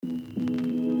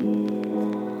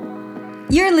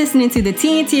You're listening to the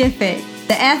TNT Effect,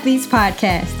 the Athletes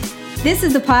Podcast. This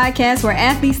is the podcast where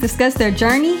athletes discuss their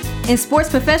journey and sports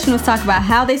professionals talk about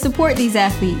how they support these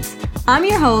athletes. I'm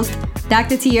your host,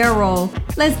 Dr. Tierra Roll.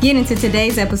 Let's get into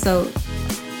today's episode.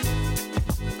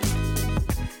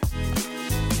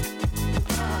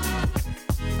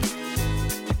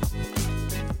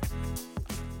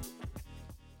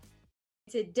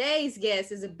 Today's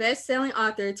guest is a best-selling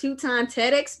author, two-time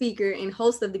TEDx speaker, and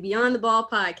host of the Beyond the Ball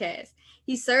podcast.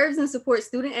 He serves and supports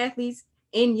student athletes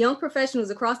and young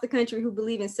professionals across the country who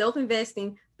believe in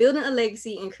self-investing, building a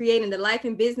legacy, and creating the life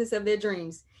and business of their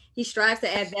dreams. He strives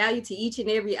to add value to each and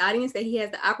every audience that he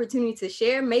has the opportunity to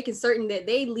share, making certain that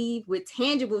they leave with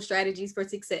tangible strategies for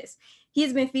success. He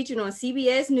has been featured on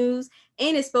CBS News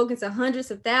and has spoken to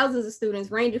hundreds of thousands of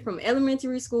students ranging from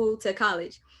elementary school to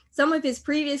college. Some of his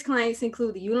previous clients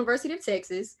include the University of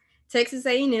Texas, Texas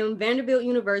A&M, Vanderbilt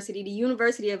University, the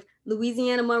University of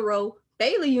Louisiana Monroe,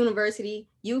 Baylor University,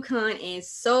 UConn, and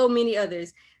so many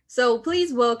others. So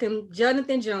please welcome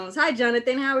Jonathan Jones. Hi,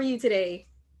 Jonathan. How are you today?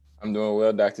 I'm doing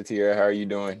well, Dr. Tierra. How are you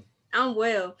doing? I'm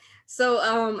well. So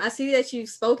I see that you've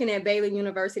spoken at Baylor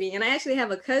University, and I actually have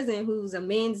a cousin who's a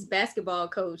men's basketball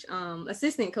coach,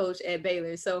 assistant coach at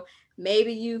Baylor. So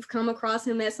maybe you've come across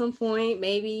him at some point.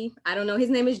 Maybe, I don't know. His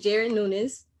name is Jared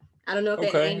Nunes. I don't know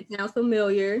if that name sounds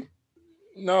familiar.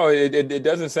 No, it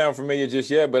doesn't sound familiar just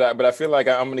yet, but I feel like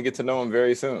I'm going to get to know him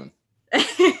very soon.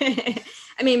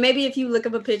 I mean, maybe if you look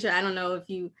up a picture, I don't know if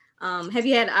you have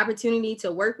you had the opportunity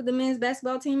to work with the men's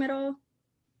basketball team at all?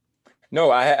 No,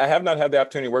 I have not had the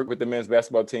opportunity to work with the men's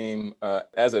basketball team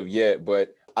as of yet,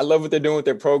 but I love what they're doing with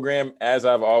their program, as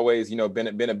I've always,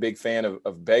 been a big fan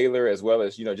of Baylor, as well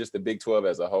as, just the Big 12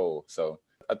 as a whole. So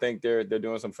I think they're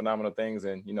doing some phenomenal things,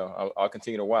 and, I'll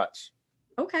continue to watch.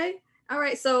 Okay. All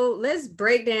right. So let's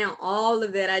break down all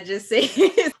of that I just said.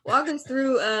 Walk us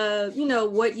through,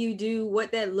 what you do,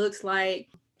 what that looks like,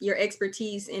 your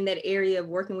expertise in that area of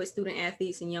working with student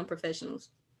athletes and young professionals.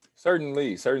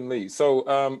 Certainly.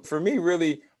 So for me,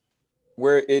 really,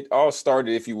 where it all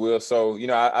started, if you will. So,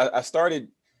 I started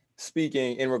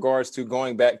speaking in regards to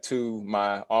going back to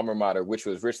my alma mater, which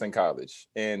was Richland College.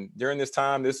 And during this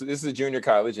time, this is a junior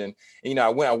college. And I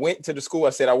went to the school. I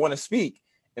said, I want to speak.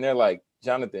 And they're like,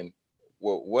 Jonathan,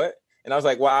 well, what? And I was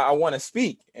like, well, I want to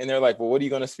speak. And they're like, well, what are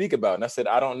you going to speak about? And I said,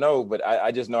 I don't know, but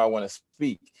I just know I want to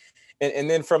speak. And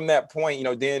then from that point,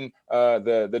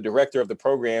 the director of the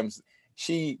programs,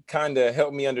 she kind of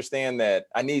helped me understand that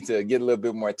I need to get a little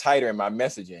bit more tighter in my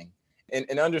messaging.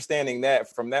 And understanding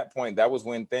that from that point, that was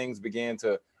when things began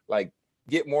to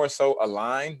get more so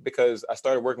aligned, because I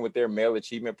started working with their male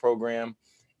achievement program.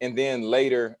 And then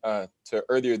later to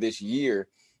earlier this year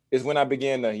is when I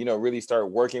began to, really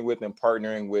start working with and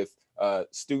partnering with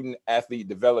student athlete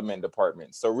development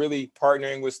departments. So really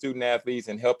partnering with student athletes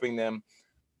and helping them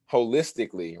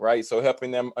holistically, right? So helping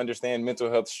them understand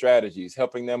mental health strategies,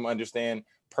 helping them understand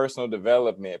personal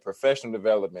development, professional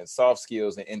development, soft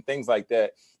skills, and things like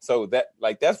that. So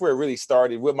that's where it really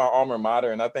started with my alma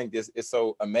mater. And I think this is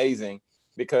so amazing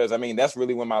because, that's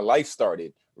really when my life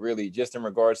started, really, just in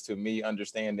regards to me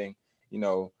understanding,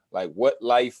 what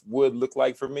life would look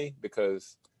like for me.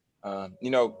 Because,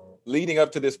 leading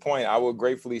up to this point, I will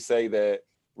gratefully say that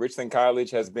Richland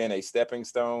College has been a stepping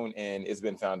stone, and it's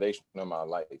been foundational in my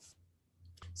life.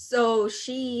 So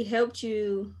she helped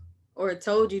you or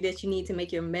told you that you need to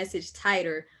make your message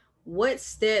tighter. What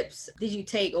steps did you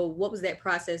take, or what was that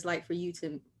process like for you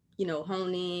to,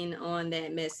 hone in on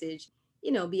that message,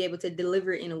 be able to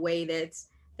deliver it in a way that's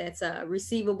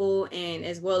receivable, and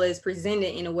as well as present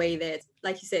it in a way that's,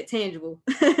 like you said, tangible?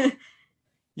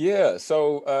 Yeah.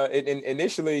 So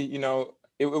initially,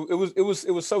 it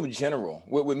was so general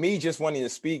with me just wanting to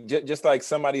speak, just like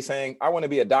somebody saying, I want to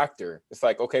be a doctor. It's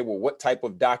like, okay, well, what type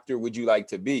of doctor would you like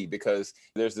to be? Because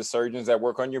there's the surgeons that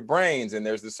work on your brains, and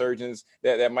there's the surgeons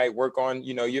that might work on,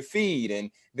 your feet.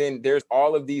 And then there's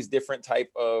all of these different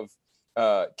type of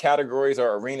categories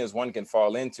or arenas one can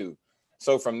fall into.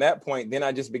 So from that point, then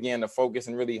I just began to focus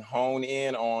and really hone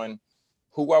in on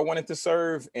who I wanted to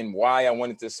serve and why I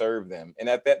wanted to serve them. And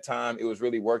at that time, it was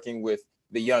really working with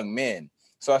the young men.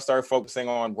 So I started focusing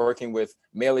on working with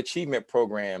male achievement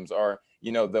programs, or,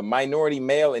 the minority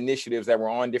male initiatives that were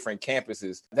on different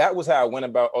campuses. That was how I went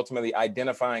about ultimately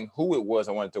identifying who it was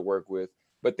I wanted to work with.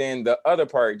 But then the other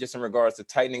part, just in regards to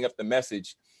tightening up the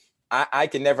message, I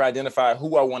can never identify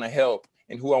who I want to help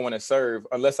and who I want to serve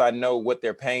unless I know what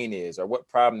their pain is or what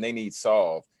problem they need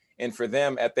solved. And for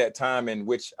them at that time, in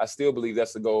which I still believe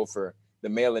that's the goal for the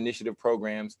male initiative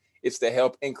programs, it's to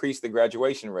help increase the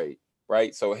graduation rate.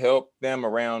 Right. So help them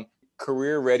around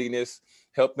career readiness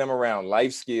help them around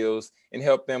life skills, and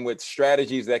help them with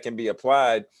strategies that can be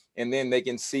applied. And then they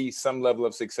can see some level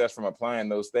of success from applying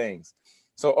those things.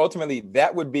 So ultimately,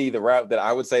 that would be the route that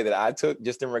I would say that I took,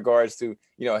 just in regards to,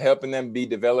 helping them be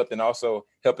developed and also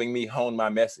helping me hone my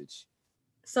message.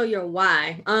 So your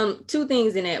why, two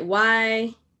things in that.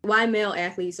 Why male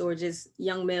athletes, or just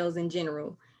young males in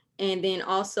general? And then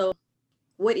also,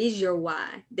 what is your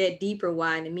why, that deeper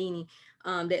why, the meaning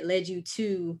that led you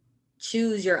to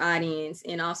choose your audience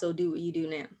and also do what you do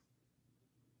now?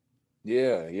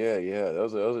 Yeah.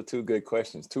 Those are two good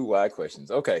questions, two why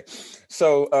questions. Okay,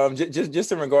 so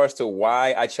just in regards to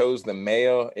why I chose the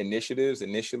male initiatives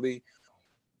initially,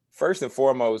 first and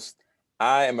foremost,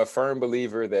 I am a firm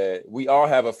believer that we all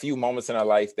have a few moments in our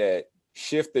life that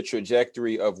shift the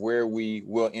trajectory of where we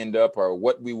will end up or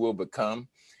what we will become.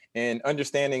 And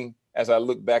understanding, as I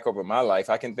look back over my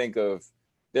life, I can think of,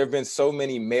 there have been so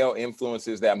many male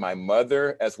influences that my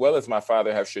mother as well as my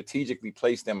father have strategically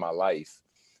placed in my life.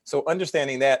 So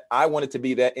understanding that, I wanted to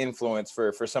be that influence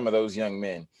for some of those young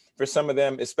men, for some of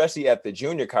them, especially at the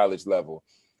junior college level.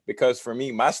 Because for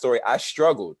me, my story, I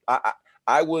struggled.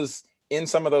 I was in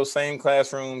some of those same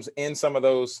classrooms, in some of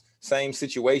those same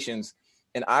situations,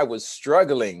 and I was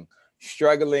struggling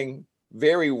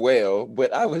very well,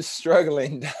 but I was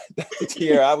struggling, Dr.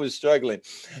 Tiara, I was struggling.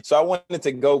 So I wanted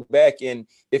to go back, and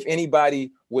if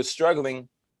anybody was struggling,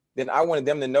 then I wanted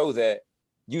them to know that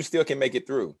you still can make it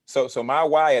through. So my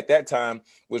why at that time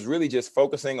was really just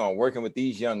focusing on working with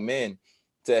these young men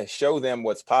to show them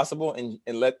what's possible,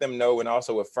 and let them know, and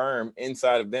also affirm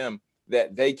inside of them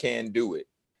that they can do it.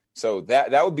 So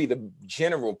that would be the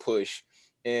general push.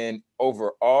 And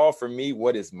overall, for me,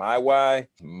 what is my why?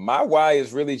 My why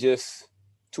is really just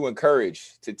to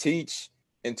encourage, to teach,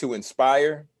 and to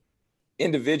inspire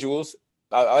individuals.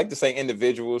 I like to say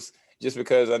individuals, just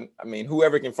because I mean,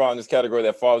 whoever can fall in this category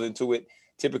that falls into it.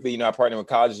 Typically, I partner with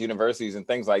colleges, universities, and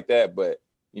things like that. But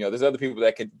there's other people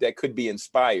that could be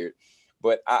inspired.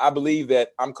 But I believe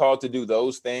that I'm called to do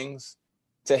those things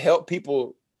to help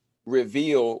people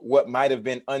reveal what might have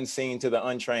been unseen to the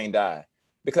untrained eye.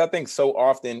 Because I think so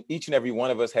often each and every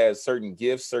one of us has certain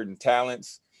gifts, certain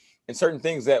talents, and certain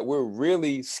things that we're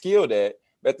really skilled at.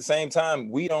 But at the same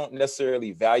time, we don't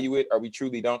necessarily value it, or we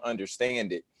truly don't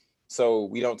understand it. So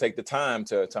we don't take the time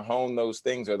to hone those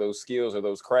things, or those skills, or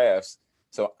those crafts.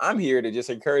 So I'm here to just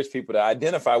encourage people to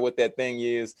identify what that thing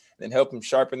is, and help them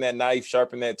sharpen that knife,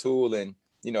 sharpen that tool, and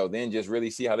then just really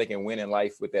see how they can win in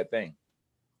life with that thing.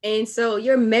 And so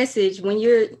your message, when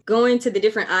you're going to the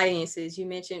different audiences you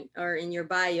mentioned, or in your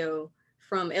bio,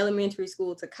 from elementary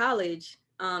school to college,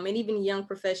 and even young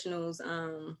professionals,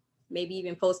 maybe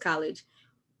even post-college,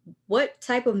 what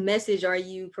type of message are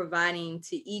you providing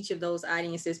to each of those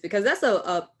audiences? Because that's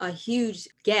a huge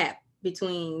gap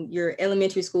between your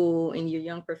elementary school and your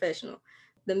young professional.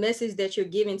 The message that you're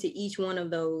giving to each one of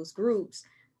those groups,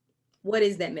 what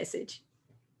is that message?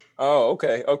 Oh,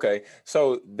 okay.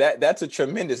 So that's a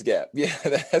tremendous gap. Yeah,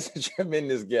 that's a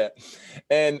tremendous gap.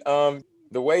 And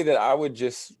the way that I would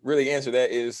just really answer that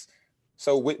is,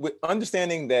 so with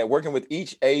understanding that working with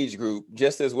each age group,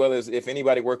 just as well as if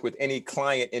anybody worked with any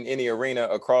client in any arena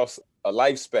across a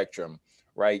life spectrum,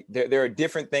 right? There are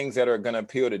different things that are going to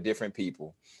appeal to different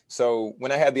people. So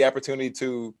when I had the opportunity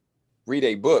to read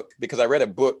a book, because I read a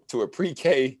book to a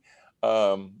pre-K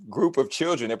group of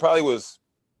children, it probably was,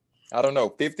 I don't know,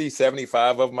 50,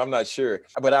 75 of them. I'm not sure.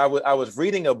 But I was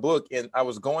reading a book, and I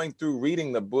was going through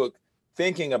reading the book,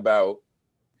 thinking about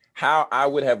how I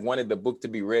would have wanted the book to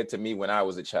be read to me when I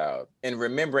was a child, and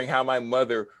remembering how my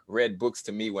mother read books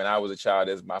to me when I was a child,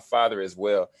 as my father as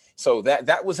well. So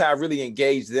that was how I really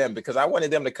engaged them, because I wanted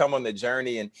them to come on the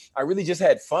journey, and I really just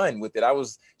had fun with it. I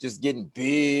was just getting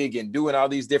big and doing all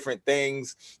these different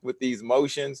things with these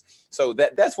motions. So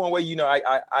that's one way,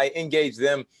 I engage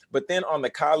them. But then on the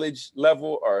college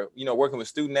level, or, working with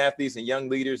student athletes and young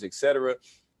leaders, et cetera,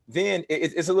 then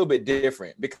it's a little bit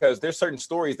different, because there's certain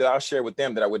stories that I'll share with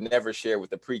them that I would never share with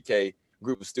the pre-K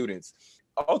group of students.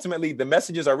 Ultimately, the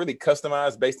messages are really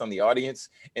customized based on the audience,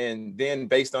 and then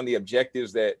based on the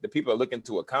objectives that the people are looking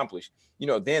to accomplish.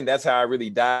 Then that's how I really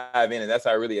dive in, and that's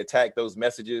how I really attack those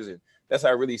messages, and that's how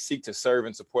I really seek to serve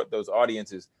and support those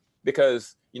audiences.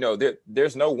 Because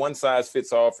there's no one size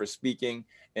fits all for speaking,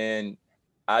 and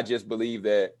I just believe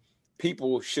that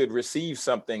people should receive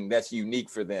something that's unique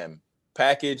for them,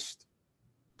 packaged,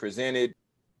 presented,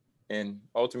 and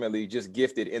ultimately just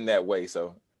gifted in that way.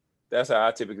 So that's how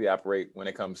I typically operate when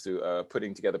it comes to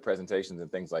putting together presentations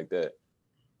and things like that.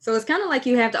 So it's kind of like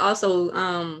you have to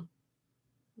also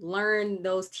learn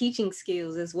those teaching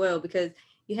skills as well, because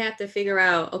you have to figure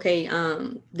out, okay,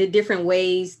 the different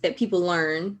ways that people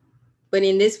learn, But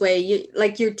in this way,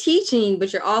 you're teaching,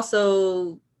 but you're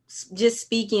also just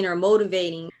speaking or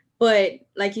motivating. But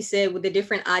like you said, with the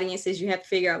different audiences, you have to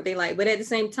figure out what they like. But at the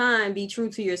same time, be true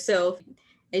to yourself.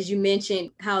 As you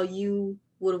mentioned, how you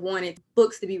would have wanted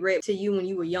books to be read to you when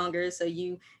you were younger. So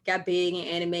you got big and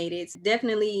animated. It's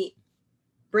definitely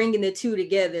bringing the two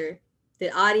together,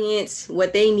 the audience,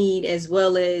 what they need, as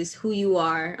well as who you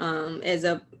are as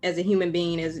a human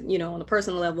being, as you know, on a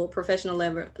personal level, professional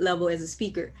level as a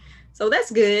speaker. So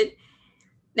that's good.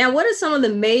 Now, what are some of the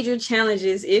major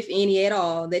challenges, if any at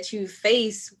all, that you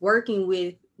face working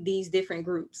with these different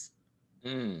groups?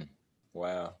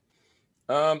 Wow.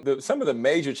 Some of the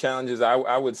major challenges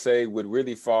I would say would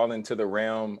really fall into the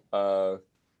realm of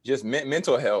just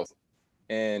mental health.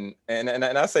 And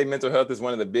I say mental health is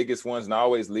one of the biggest ones, and I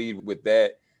always lead with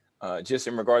that. Just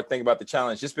in regard, think about the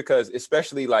challenge, just because,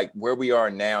 especially like where we are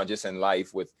now, just in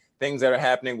life, with things that are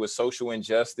happening with social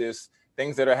injustice,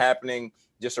 things that are happening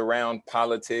just around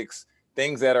politics,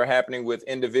 things that are happening with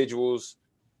individuals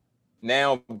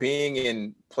now being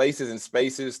in places and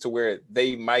spaces to where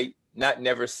they might not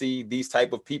never see these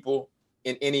type of people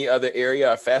in any other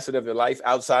area or facet of their life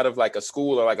outside of like a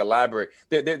school or like a library.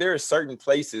 There are certain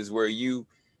places where you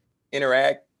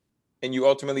interact and you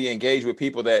ultimately engage with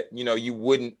people that, you know, you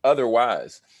wouldn't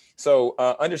otherwise. So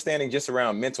understanding just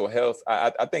around mental health,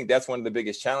 I think that's one of the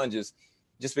biggest challenges,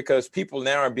 just because people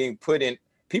now are being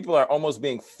people are almost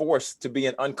being forced to be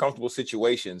in uncomfortable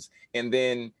situations. And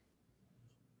then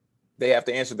they have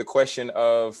to answer the question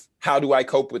of, how do I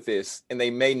cope with this? And they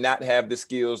may not have the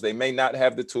skills, they may not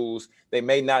have the tools, they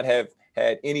may not have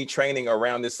had any training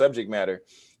around this subject matter.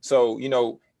 So, you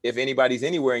know, if anybody's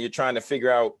anywhere and you're trying to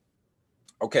figure out,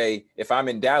 okay, if I'm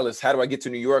in Dallas, how do I get to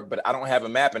New York, but I don't have a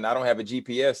map and I don't have a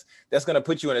GPS, that's going to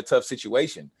put you in a tough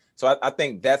situation. So I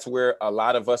think that's where a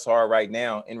lot of us are right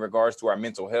now in regards to our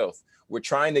mental health. We're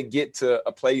trying to get to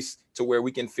a place to where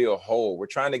we can feel whole. We're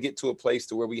trying to get to a place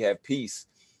to where we have peace.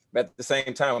 But at the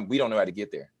same time, we don't know how to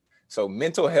get there. So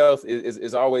mental health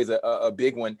is always a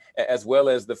big one, as well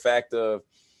as the fact of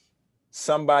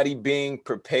somebody being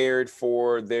prepared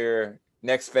for their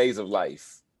next phase of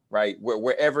life, right?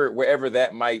 Wherever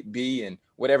that might be and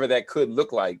whatever that could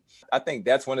look like. I think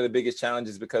that's one of the biggest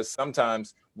challenges, because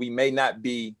sometimes we may not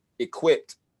be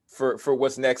equipped for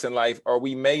what's next in life, or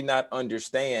we may not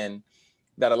understand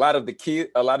that a lot of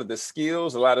the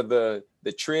skills, a lot of the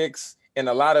tricks, and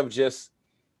a lot of just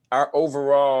our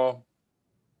overall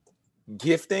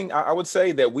gifting, I would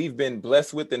say, that we've been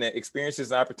blessed with, and the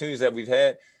experiences and opportunities that we've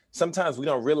had, sometimes we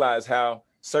don't realize how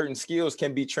certain skills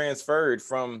can be transferred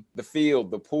from the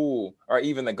field, the pool, or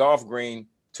even the golf green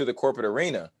to the corporate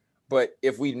arena. But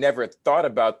if we never thought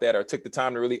about that or took the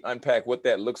time to really unpack what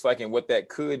that looks like and what that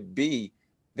could be,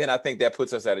 then I think that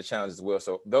puts us at a challenge as well.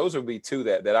 So those would be two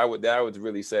that I would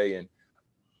really say. And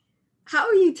how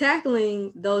are you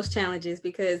tackling those challenges?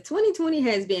 Because 2020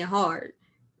 has been hard,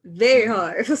 very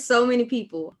hard for so many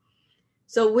people.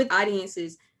 So with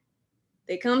audiences,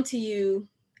 they come to you,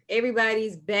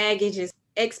 everybody's baggage is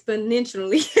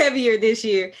exponentially heavier this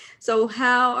year. So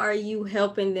how are you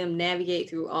helping them navigate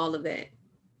through all of that?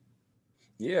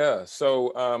 Yeah,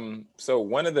 so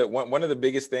one of the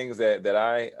biggest things that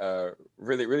I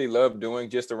really love doing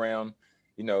just around,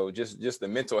 you know, just the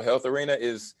mental health arena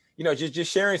is, you know,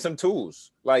 just sharing some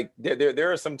tools. Like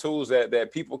there are some tools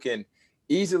that people can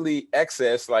easily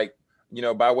access, like, you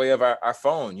know, by way of our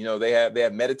phone. You know, they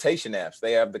have meditation apps,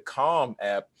 they have the Calm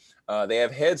app, they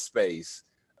have Headspace.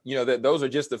 You know, that those are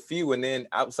just a few, and then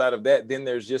outside of that, then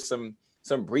there's just some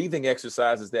breathing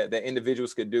exercises that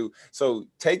individuals could do. So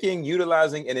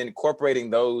utilizing and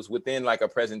incorporating those within like a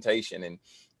presentation and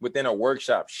within a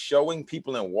workshop, showing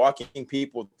people and walking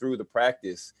people through the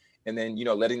practice, and then, you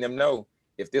know, letting them know,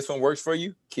 if this one works for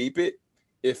you, keep it.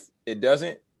 If it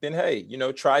doesn't, then hey, you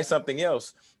know, try something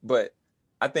else. But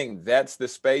I think that's the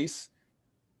space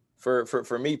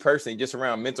for me personally, just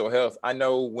around mental health. I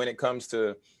know when it comes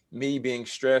to me being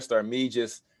stressed or me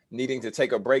just needing to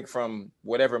take a break from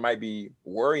whatever might be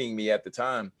worrying me at the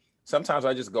time, sometimes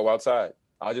I just go outside.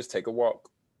 I'll just take a walk.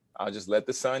 I'll just let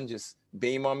the sun just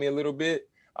beam on me a little bit.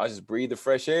 I'll just breathe the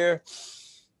fresh air.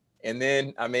 And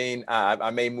then, I mean,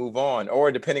 I may move on,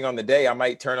 or depending on the day, I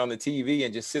might turn on the TV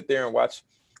and just sit there and watch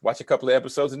a couple of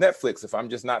episodes of Netflix. If I'm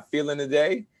just not feeling the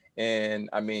day, and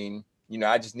I mean, you know,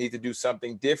 I just need to do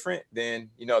something different, then,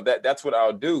 you know, that's what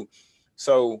I'll do.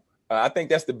 So I think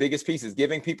that's the biggest piece, is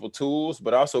giving people tools,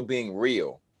 but also being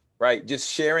real, right?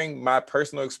 Just sharing my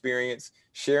personal experience,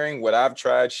 sharing what I've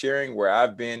tried, sharing where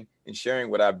I've been, and sharing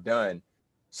what I've done,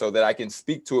 so that I can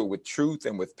speak to it with truth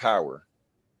and with power.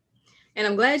 And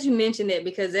I'm glad you mentioned that,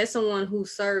 because as someone who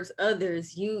serves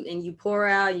others, you pour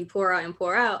out, you pour out and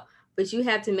pour out, but you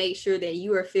have to make sure that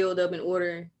you are filled up in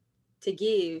order to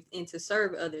give and to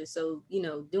serve others. So,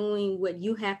 doing what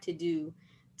you have to do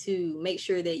to make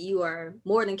sure that you are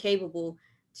more than capable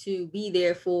to be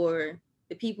there for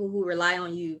the people who rely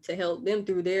on you to help them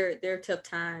through their tough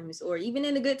times, or even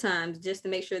in the good times, just to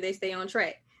make sure they stay on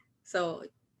track. So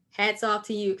hats off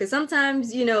to you, because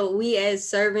sometimes we as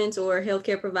servants or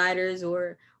healthcare providers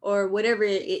or whatever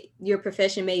your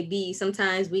profession may be,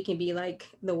 sometimes we can be like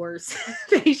the worst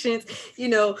patients,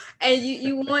 and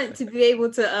you want to be able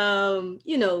to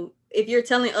if you're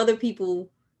telling other people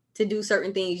to do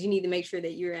certain things, you need to make sure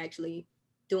that you're actually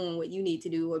doing what you need to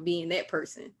do, or being that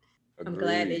person. I'm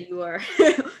glad that Agreed. you are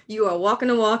you are walking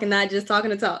the walk and not just talking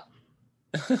the talk.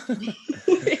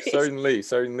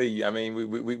 Certainly. I mean,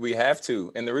 we have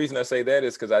to, and the reason I say that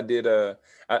is because I did a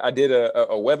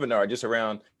webinar just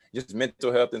around just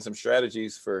mental health and some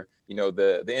strategies for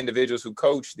the individuals who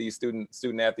coach these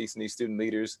student athletes and these student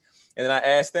leaders, and then I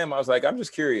asked them, I was like, I'm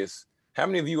just curious, how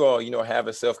many of you all have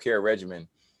a self-care regimen,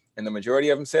 and the majority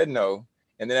of them said no,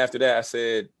 and then after that I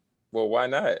said, well, why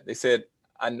not? They said,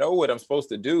 I know what I'm supposed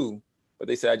to do, but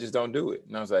they said I just don't do it,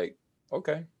 and I was like,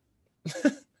 okay.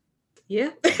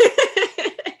 Yeah.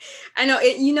 I know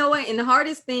it. You know what? And the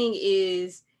hardest thing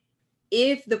is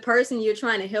if the person you're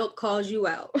trying to help calls you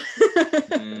out.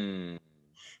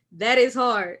 That is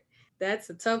hard. That's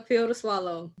a tough pill to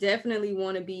swallow. Definitely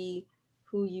want to be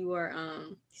who you are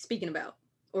speaking about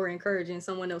or encouraging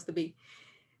someone else to be.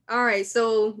 All right.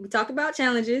 So we talked about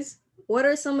challenges. What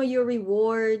are some of your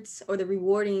rewards or the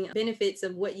rewarding benefits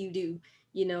of what you do?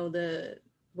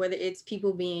 Whether it's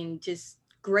people being just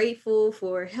grateful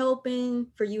for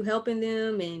you helping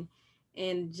them,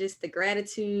 and just the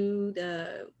gratitude,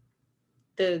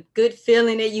 the good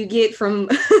feeling that you get from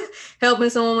helping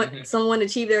someone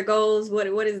achieve their goals. What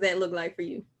does that look like for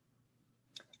you?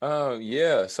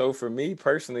 Yeah. So for me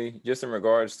personally, just in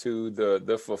regards to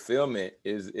the fulfillment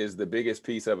is the biggest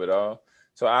piece of it all.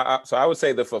 So I would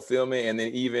say the fulfillment, and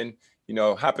then even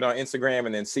hopping on Instagram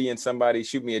and then seeing somebody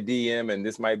shoot me a DM, and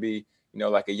this might be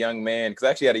like a young man, because I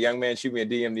actually had a young man shoot me a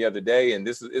DM the other day, and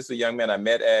this is a young man I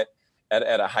met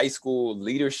at a high school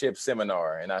leadership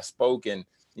seminar, and I spoke, and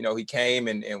he came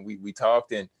and we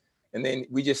talked, and then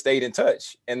we just stayed in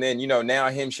touch, and then now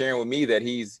him sharing with me that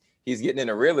he's getting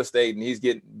into real estate and he's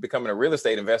becoming a real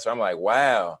estate investor. I'm like,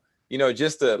 wow,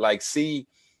 just to like see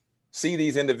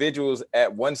these individuals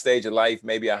at one stage of life,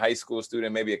 maybe a high school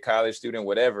student, maybe a college student,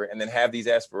 whatever, and then have these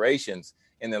aspirations,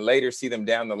 and then later see them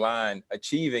down the line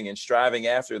achieving and striving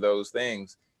after those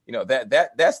things.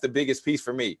 That's the biggest piece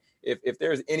for me. If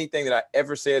there's anything that I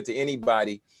ever said to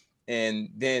anybody and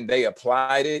then they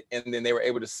applied it and then they were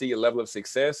able to see a level of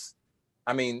success,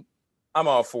 I mean, I'm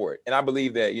all for it. And I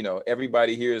believe that,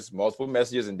 everybody hears multiple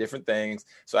messages and different things.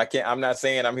 So I'm not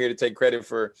saying I'm here to take credit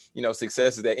for,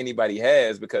 successes that anybody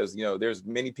has, because, there's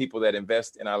many people that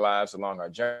invest in our lives along our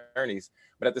journeys.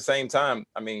 But at the same time,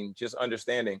 I mean, just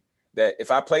understanding that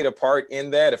if I played a part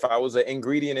in that, if I was an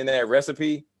ingredient in that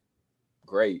recipe,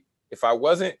 great. If I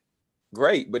wasn't,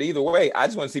 great. But either way, I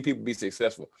just want to see people be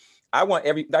successful. I want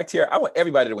everybody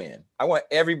to win. I want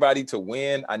everybody to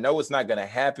win. I know it's not going to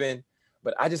happen,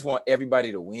 but I just want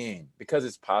everybody to win because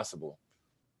it's possible.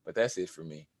 But that's it for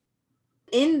me.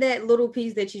 In that little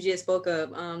piece that you just spoke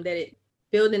of,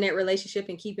 building that relationship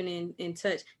and keeping in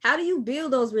touch, how do you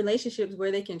build those relationships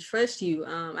where they can trust you?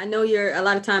 I know a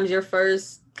lot of times your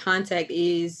first contact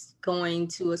is going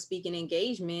to a speaking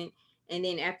engagement. And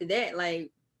then after that,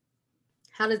 like,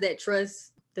 how does that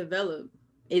trust develop?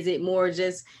 Is it more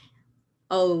just,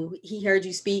 oh, he heard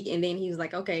you speak and then he was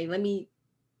like, okay,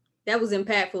 that was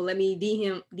impactful, let me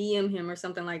DM him or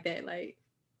something like that? Like,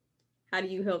 how do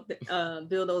you help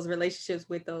build those relationships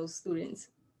with those students?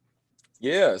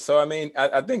 Yeah, so I mean,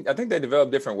 I think they develop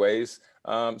different ways.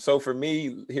 So for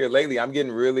me here lately, I'm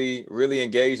getting really, really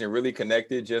engaged and really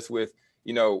connected just with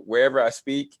wherever I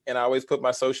speak, and I always put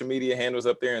my social media handles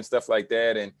up there and stuff like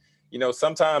that. And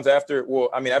sometimes after, well,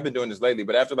 I mean, I've been doing this lately,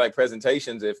 but after like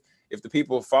presentations, if the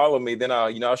people follow me, then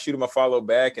I'll shoot them a follow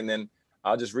back, and then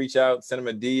I'll just reach out, send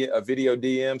them a video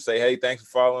DM, say, hey, thanks for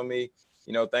following me.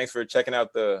 Thanks for checking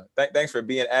out thanks for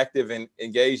being active and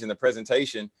engaged in the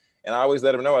presentation. And I always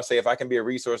let them know, I say, if I can be a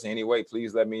resource in any way,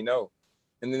 please let me know.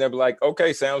 And then they'll be like,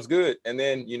 okay, sounds good. And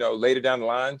then, later down the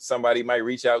line, somebody might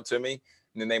reach out to me,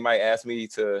 and then they might ask me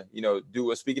to,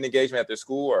 do a speaking engagement at their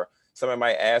school, or somebody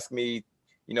might ask me,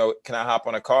 can I hop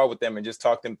on a call with them and just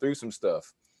talk them through some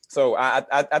stuff? So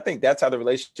I think that's how the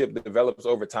relationship develops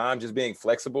over time, just being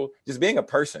flexible, just being a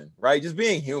person, right? Just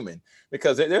being human,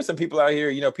 because there's some people out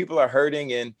here, people are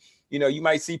hurting, and you know, you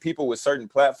might see people with certain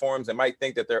platforms and might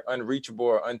think that they're unreachable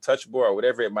or untouchable or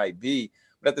whatever it might be.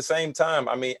 But at the same time,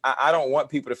 I mean, I don't want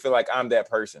people to feel like I'm that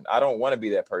person. I don't want to be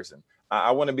that person.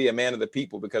 I want to be a man of the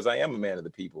people because I am a man of the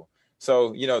people.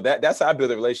 So, you know, that's how I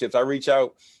build the relationships. I reach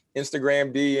out,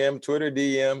 Instagram DM, Twitter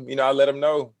DM, you know, I let them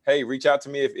know, hey, reach out to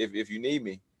me if you need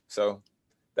me. So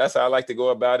that's how I like to go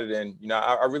about it. And, you know,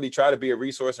 I really try to be a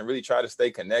resource and really try to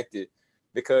stay connected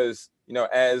because, you know,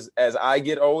 as I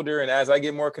get older and as I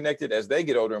get more connected, as they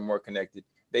get older and more connected,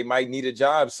 they might need a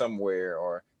job somewhere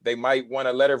or they might want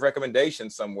a letter of recommendation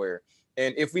somewhere.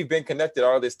 And if we've been connected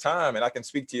all this time and I can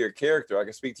speak to your character, I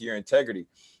can speak to your integrity,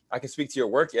 I can speak to your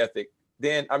work ethic,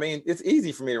 then, I mean, it's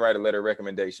easy for me to write a letter of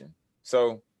recommendation.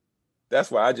 So that's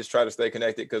why I just try to stay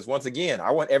connected because once again,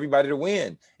 I want everybody to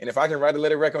win. And if I can write a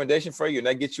letter of recommendation for you and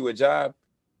that gets you a job,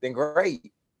 then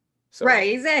great. So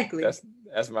right, exactly.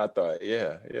 That's my thought.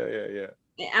 Yeah.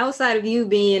 And outside of you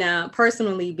being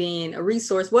personally being a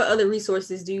resource, what other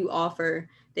resources do you offer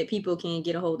that people can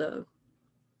get a hold of?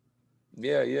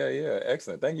 Yeah.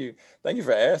 Excellent. Thank you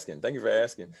for asking.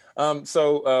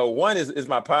 So one is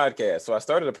my podcast. So I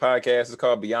started a podcast. It's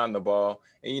called Beyond the Ball.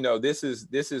 And, you know, this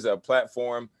is a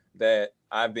platform that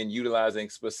I've been utilizing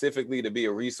specifically to be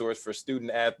a resource for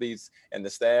student athletes and the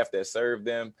staff that serve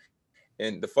them.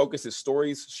 And the focus is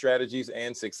stories, strategies,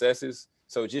 and successes.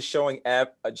 So just showing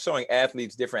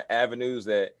athletes different avenues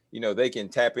that, you know, they can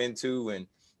tap into and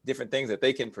different things that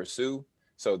they can pursue.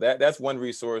 So that's one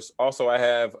resource. Also, I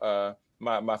have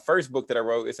my first book that I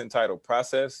wrote. It's entitled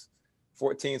Process: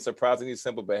 14 Surprisingly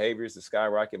Simple Behaviors to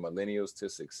Skyrocket Millennials to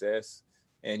Success.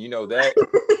 And, you know, that...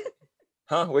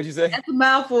 Huh? What'd you say? That's a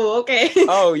mouthful. Okay.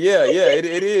 Oh yeah. It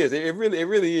is. It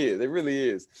really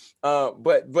is.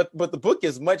 But the book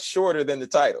is much shorter than the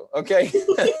title. Okay.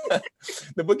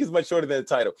 The book is much shorter than the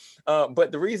title.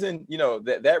 But the reason, you know,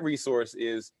 that resource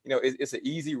is, you know, it's an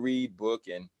easy read book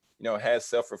and, you know, it has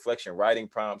self-reflection writing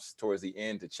prompts towards the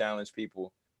end to challenge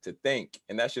people to think.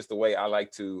 And that's just the way I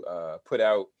like to put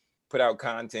out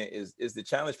content is to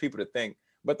challenge people to think.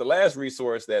 But the last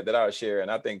resource that I'll share,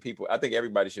 and I think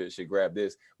everybody should grab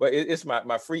this, but it's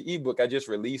my free ebook. I just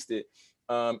released it.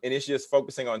 And it's just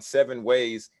focusing on 7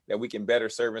 ways that we can better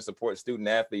serve and support student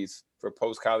athletes for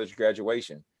post-college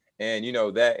graduation. And, you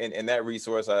know, that in that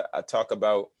resource, I talk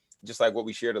about just like what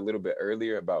we shared a little bit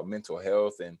earlier about mental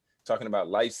health and talking about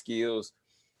life skills.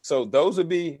 So those would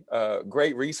be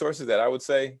great resources that I would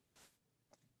say.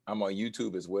 I'm on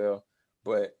YouTube as well,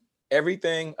 but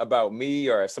everything about me,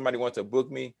 or if somebody wants to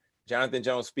book me,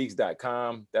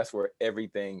 JonathanJonesSpeaks.com. That's where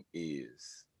everything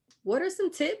is. What are some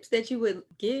tips that you would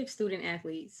give student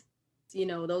athletes? You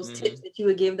know, those tips that you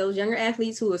would give those younger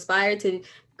athletes who aspire to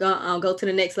go to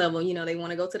the next level. You know, they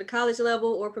want to go to the college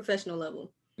level or professional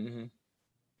level. Mm-hmm.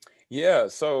 Yeah.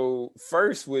 So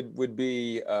first would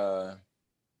be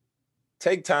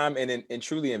take time and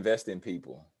truly invest in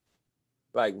people.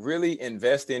 Like really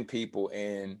invest in people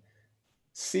and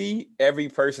see every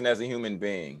person as a human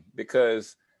being,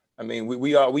 because I mean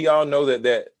we all know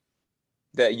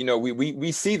that you know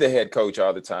we see the head coach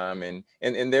all the time and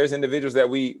there's individuals that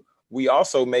we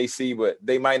also may see, but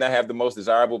they might not have the most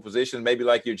desirable positions, maybe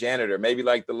like your janitor, maybe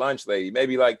like the lunch lady,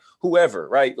 maybe like whoever,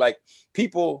 right? Like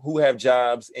people who have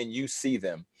jobs and you see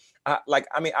them. I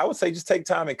would say just take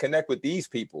time and connect with these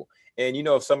people. And, you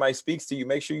know, if somebody speaks to you,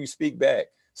 make sure you speak back.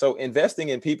 So investing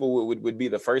in people would be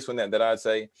the first one that I'd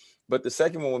say. But the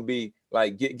second one would be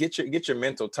like, get your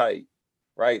mental tight,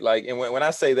 right? Like, and when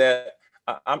I say that,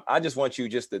 I just want you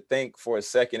just to think for a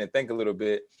second and think a little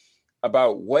bit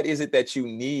about what is it that you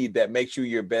need that makes you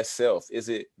your best self. Is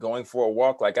it going for a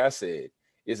walk, like I said?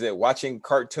 Is it watching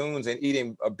cartoons and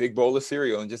eating a big bowl of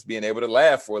cereal and just being able to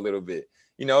laugh for a little bit?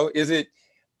 You know, is it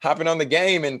hopping on the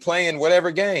game and playing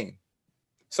whatever game?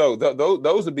 So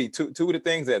those would be two of the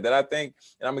things that I think,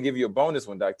 and I'm gonna give you a bonus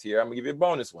one, Dr. Tier. I'm gonna give you a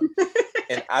bonus one.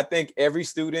 And I think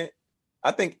everybody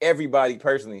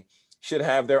personally should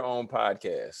have their own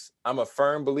podcast. I'm a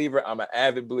firm believer. I'm an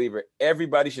avid believer.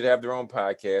 Everybody should have their own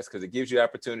podcast because it gives you the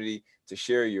opportunity to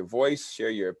share your voice, share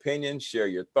your opinions, share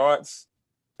your thoughts,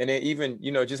 and then even,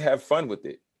 you know, just have fun with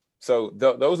it. So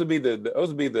those would be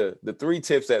the 3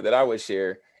 tips that I would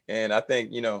share. And I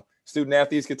think, you know, student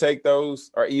athletes could take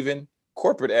those, or even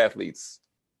corporate athletes.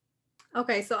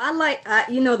 Okay, so I like,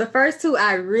 the first 2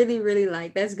 I really, really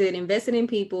like. That's good. Investing in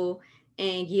people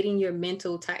and getting your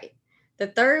mental tight. The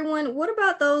third one, what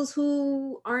about those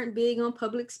who aren't big on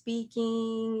public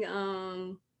speaking?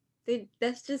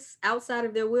 That's just outside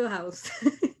of their wheelhouse.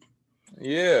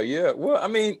 Yeah. Well, I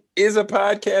mean, is a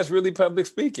podcast really public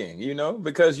speaking?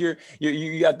 Because you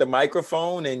got the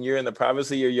microphone and you're in the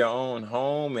privacy of your own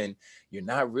home, and you're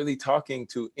not really talking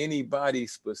to anybody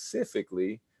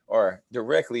specifically or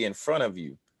directly in front of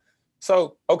you.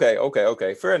 So, okay.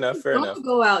 Fair enough. Don't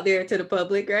go out there to the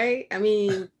public, right? I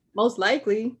mean, most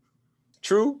likely.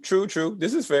 True.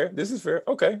 This is fair.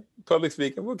 Okay. Public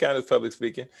speaking. What count as public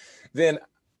speaking? Then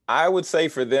I would say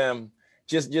for them,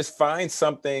 just find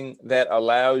something that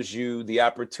allows you the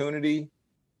opportunity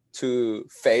to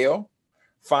fail,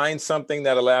 find something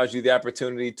that allows you the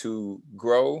opportunity to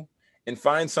grow, and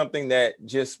find something that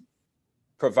just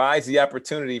provides the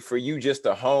opportunity for you just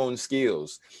to hone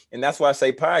skills. And that's why I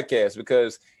say podcast,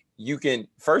 because you can,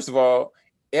 first of all,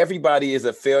 everybody is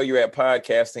a failure at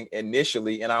podcasting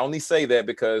initially. And I only say that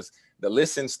because the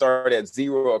listens start at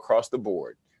 0 across the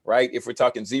board, right? If we're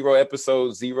talking 0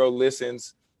 episodes, 0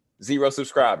 listens, 0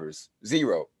 subscribers,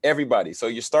 0, everybody. So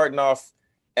you're starting off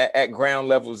at ground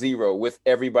level 0 with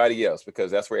everybody else,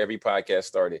 because that's where every podcast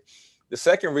started. The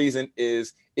second reason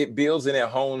is it builds and it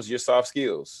hones your soft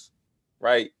skills,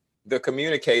 right? The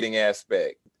communicating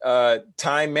aspect,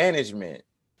 time management,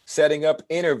 setting up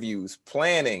interviews,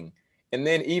 planning. And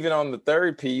then even on the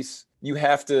third piece, you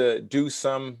have to do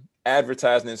some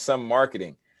advertising and some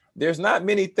marketing. There's not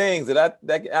many things that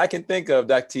I can think of,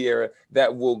 Dr. Tierra,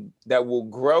 that will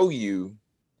grow you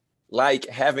like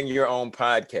having your own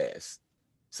podcast.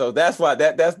 So that's why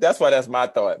that's my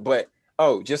thought. But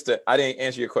I didn't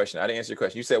answer your question.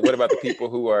 You said, what about the people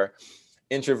who are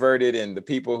introverted and the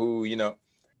people who,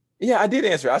 yeah, I did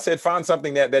answer. I said, find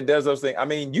something that does those things. I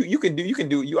mean, you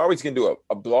always can do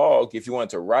a blog if you want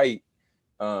to write.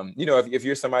 If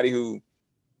you're somebody who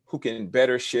can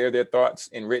better share their thoughts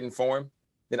in written form,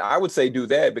 then I would say do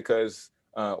that, because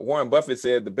Warren Buffett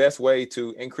said the best way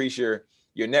to increase your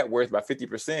net worth by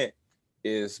 50%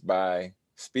 is by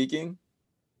speaking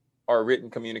or written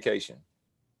communication.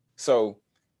 So,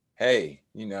 hey,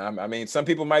 I mean, some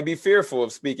people might be fearful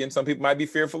of speaking, some people might be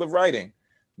fearful of writing,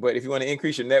 but if you want to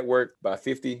increase your net worth by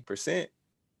 50%,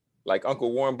 like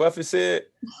Uncle Warren Buffett said,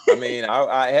 I mean,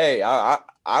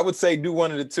 I would say do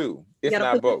one of the two, if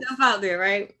not put both. Yourself out there,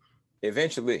 right?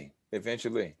 Eventually.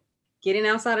 Getting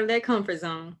outside of that comfort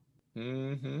zone.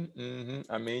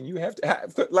 I mean, you have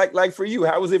to like for you.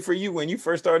 How was it for you when you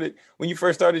first started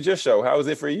your show? How was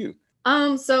it for you?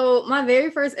 So my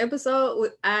very first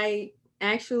episode, I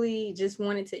actually just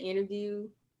wanted to interview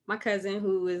my cousin,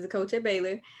 who is a coach at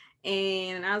Baylor.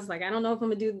 And I was like, I don't know if I'm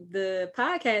gonna do the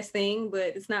podcast thing,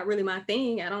 but it's not really my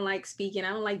thing. I don't like speaking.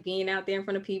 I don't like being out there in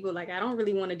front of people. Like, I don't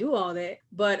really want to do all that.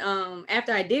 But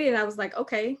after I did it, I was like,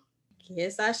 okay,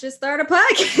 guess I should start a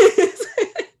podcast.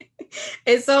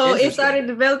 And so it started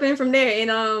developing from there.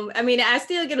 And I mean, I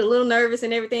still get a little nervous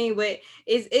and everything, but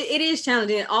it is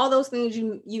challenging. All those things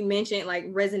you mentioned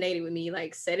like resonated with me,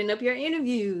 like setting up your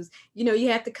interviews. You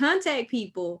have to contact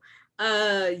people.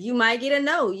 You might get a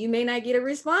no, you may not get a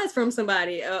response from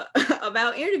somebody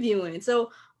about interviewing.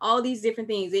 So all these different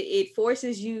things, it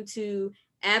forces you to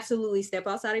absolutely step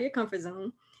outside of your comfort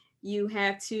zone. You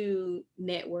have to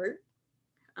network.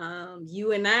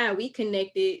 You and we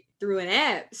connected through an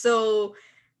app. So,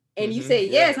 and you say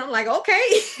yes, I'm like, okay,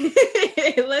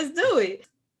 let's do it.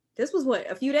 This was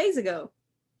a few days ago.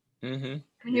 And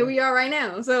here we are right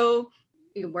now. So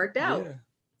it worked out. Yeah.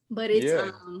 But it's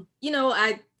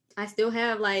I still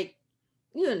have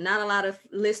not a lot of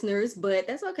listeners, but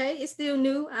that's okay. It's still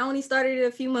new. I only started it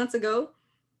a few months ago.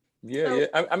 Yeah.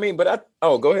 I mean, but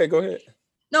go ahead.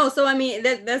 No, so I mean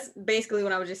that's basically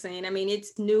what I was just saying. I mean,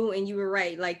 it's new, and you were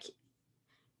right. Like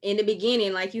in the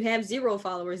beginning, like you have 0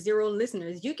 followers, 0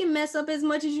 listeners. You can mess up as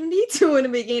much as you need to in the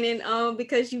beginning,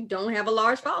 because you don't have a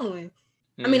large following.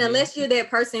 I mean, unless you're that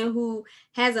person who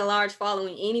has a large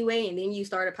following anyway, and then you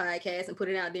start a podcast and put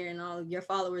it out there, and all of your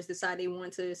followers decide they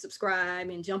want to subscribe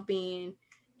and jump in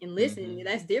and listen.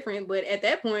 That's different. But at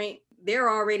that point, they're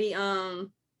already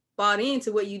bought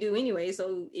into what you do anyway.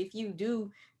 So if you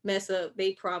do mess up,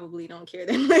 they probably don't care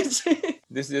that much.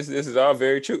 This is all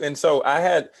very true. And so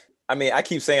I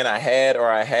keep saying I had or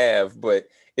I have, but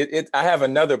I have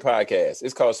another podcast.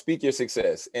 It's called Speak Your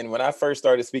Success. And when I first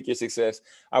started Speak Your Success,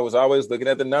 I was always looking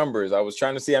at the numbers. I was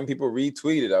trying to see how many people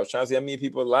retweeted. I was trying to see how many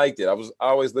people liked it. I was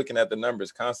always looking at the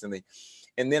numbers constantly.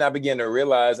 And then I began to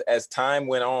realize as time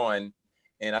went on,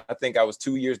 and I think I was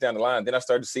 2 years down the line, then I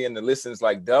started seeing the listens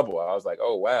like double. I was like,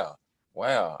 oh, wow.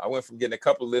 I went from getting a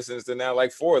couple listens to now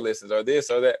like 4 listens or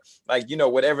this or that,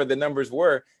 whatever the numbers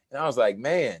were. And I was like,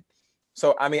 man.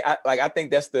 So, I mean, I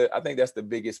think that's the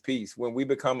biggest piece. When we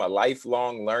become a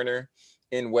lifelong learner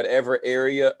in whatever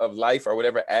area of life or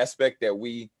whatever aspect that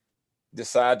we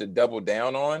decide to double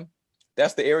down on,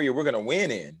 that's the area we're going to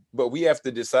win in. But we have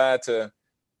to decide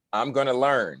I'm going to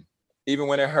learn even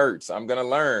when it hurts. I'm going to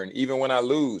learn even when I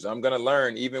lose. I'm going to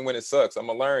learn even when it sucks. I'm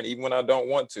going to learn even when I don't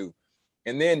want to.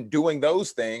 And then doing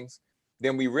those things,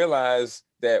 then we realize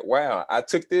that, wow, I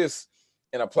took this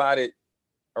and applied it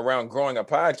around growing a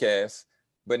podcast.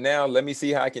 But now let me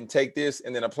see how I can take this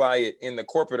and then apply it in the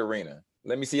corporate arena.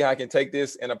 Let me see how I can take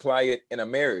this and apply it in a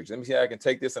marriage. Let me see how I can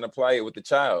take this and apply it with the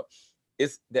child.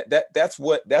 It's that's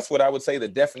what I would say the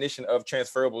definition of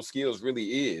transferable skills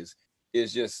really is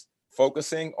just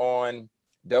focusing on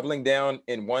doubling down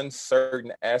in one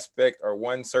certain aspect or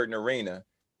one certain arena,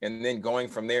 and then going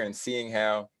from there and seeing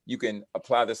how you can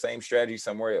apply the same strategy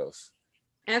somewhere else.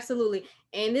 Absolutely.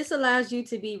 And this allows you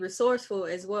to be resourceful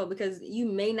as well, because you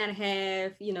may not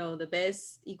have, the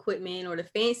best equipment or the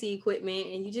fancy equipment,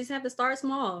 and you just have to start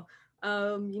small.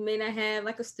 You may not have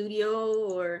like a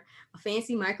studio or a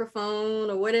fancy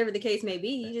microphone or whatever the case may be.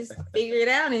 You just figure it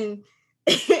out and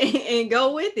and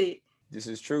go with it. This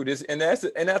is true. And I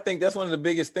think that's one of the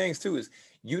biggest things too, is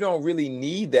you don't really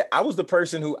need that. I was the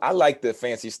person who, I like the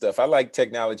fancy stuff. I like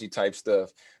technology type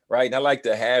stuff, right? And I like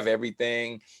to have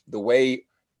everything the way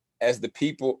as the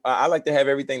people, I like to have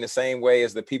everything the same way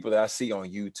as the people that I see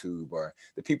on YouTube or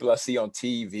the people I see on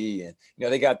TV. And,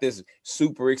 they got this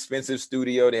super expensive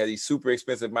studio. They have these super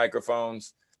expensive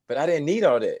microphones, but I didn't need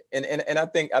all that. And I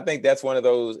think that's one of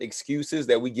those excuses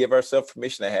that we give ourselves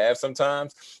permission to have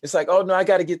sometimes. It's like, oh no, I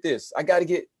got to get this. I got to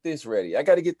get this ready. I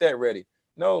got to get that ready.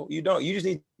 No, you don't. You just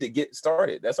need to get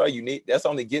started. That's all you need. That's the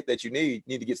only get that you need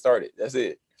to get started. That's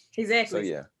it. Exactly. So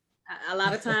yeah. A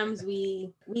lot of times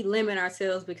we limit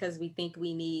ourselves because we think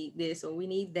we need this or we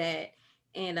need that.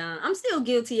 And I'm still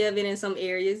guilty of it in some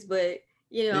areas, but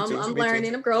I'm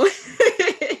learning, I'm growing.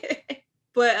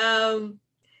 But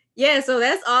yeah, so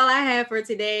that's all I have for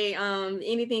today.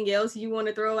 Anything else you want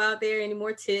to throw out there? Any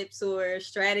more tips or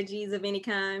strategies of any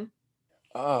kind?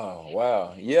 Oh,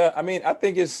 wow. Yeah. I mean, I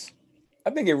think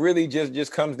it really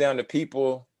just comes down to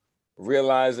people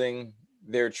realizing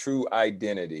their true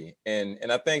identity.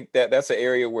 And I think that's an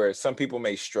area where some people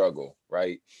may struggle.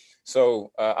 Right.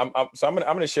 So I'm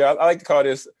going to share, I like to call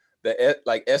this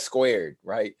like S squared.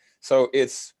 Right. So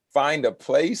it's find a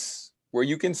place where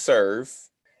you can serve,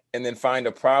 and then find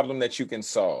a problem that you can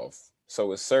solve.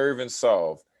 So it's serve and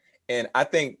solve. And I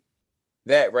think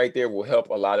that right there will help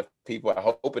a lot of people. I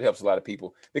hope it helps a lot of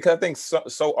people, because I think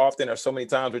so often or so many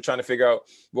times we're trying to figure out,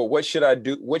 well, what should I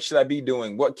do? What should I be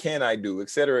doing? What can I do? Et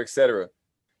cetera, et cetera.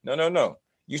 No.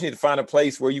 You just need to find a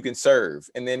place where you can serve.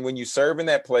 And then when you serve in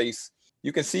that place,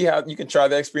 you can see how you can try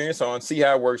the experience on, see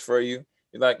how it works for you.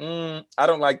 You're like, I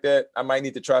don't like that. I might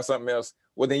need to try something else.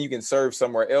 Well, then you can serve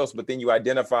somewhere else, but then you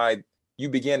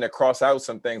begin to cross out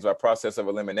some things by process of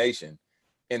elimination.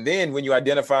 And then when you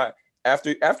identify,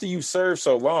 after you serve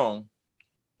so long,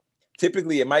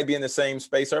 typically it might be in the same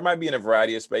space or it might be in a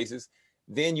variety of spaces.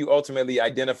 Then you ultimately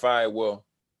identify, well,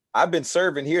 I've been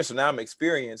serving here, so now I'm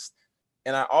experienced.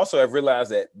 And I also have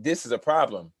realized that this is a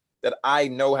problem that I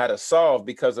know how to solve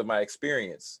because of my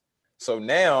experience. So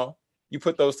now you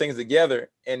put those things together,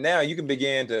 and now you can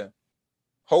begin to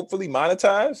hopefully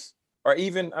monetize, or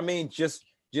even, just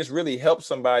really help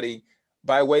somebody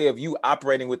by way of you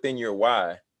operating within your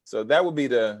why. So that would be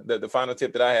the final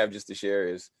tip that I have just to share,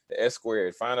 is the S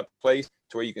squared. Find a place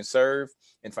to where you can serve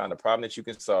and find a problem that you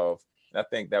can solve. And I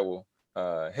think that will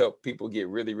help people get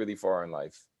really, really far in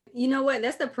life. You know what?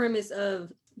 That's the premise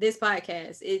of this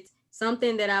podcast. It's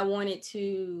something that I wanted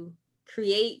to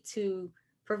create to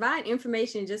provide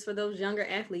information just for those younger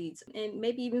athletes, and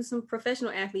maybe even some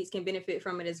professional athletes can benefit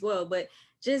from it as well. But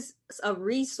just a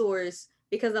resource,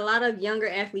 because a lot of younger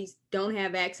athletes don't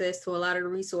have access to a lot of the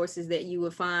resources that you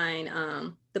would find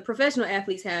the professional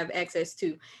athletes have access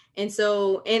to. And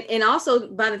so, and also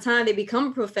by the time they become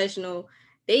a professional,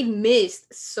 they've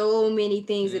missed so many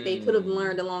things that they could have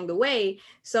learned along the way.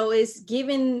 So it's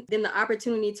giving them the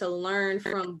opportunity to learn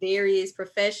from various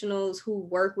professionals who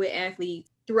work with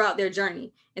athletes throughout their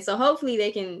journey. And so hopefully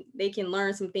they can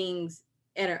learn some things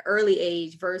at an early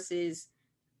age versus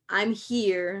I'm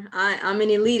here, I'm an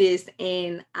elitist,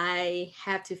 and I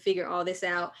have to figure all this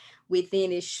out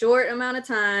within a short amount of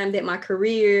time that my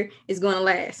career is going to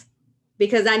last,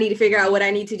 because I need to figure out what I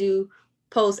need to do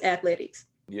post athletics.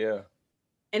 Yeah.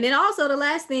 And then also the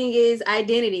last thing is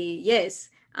identity. Yes,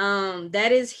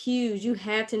 that is huge. You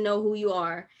have to know who you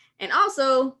are. And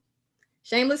also,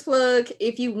 shameless plug,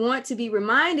 if you want to be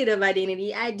reminded of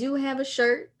identity, I do have a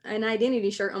shirt, an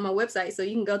identity shirt on my website. So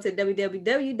you can go to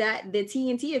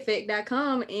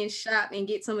www.thetnteffect.com and shop and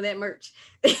get some of that merch.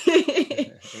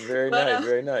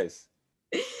 Very nice.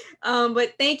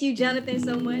 But thank you, Jonathan,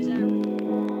 so much.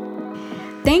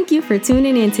 Thank you for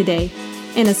tuning in today,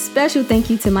 and a special thank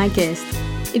you to my guest.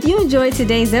 If you enjoyed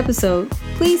today's episode,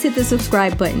 please hit the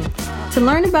subscribe button. To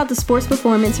learn about the sports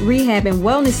performance, rehab, and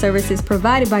wellness services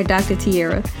provided by Dr.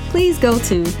 Tierra, please go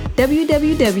to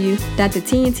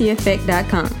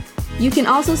www.thetnteffect.com. You can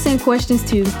also send questions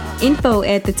to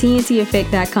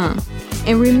info@thetnteffect.com.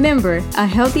 And remember, a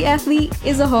healthy athlete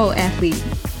is a whole athlete.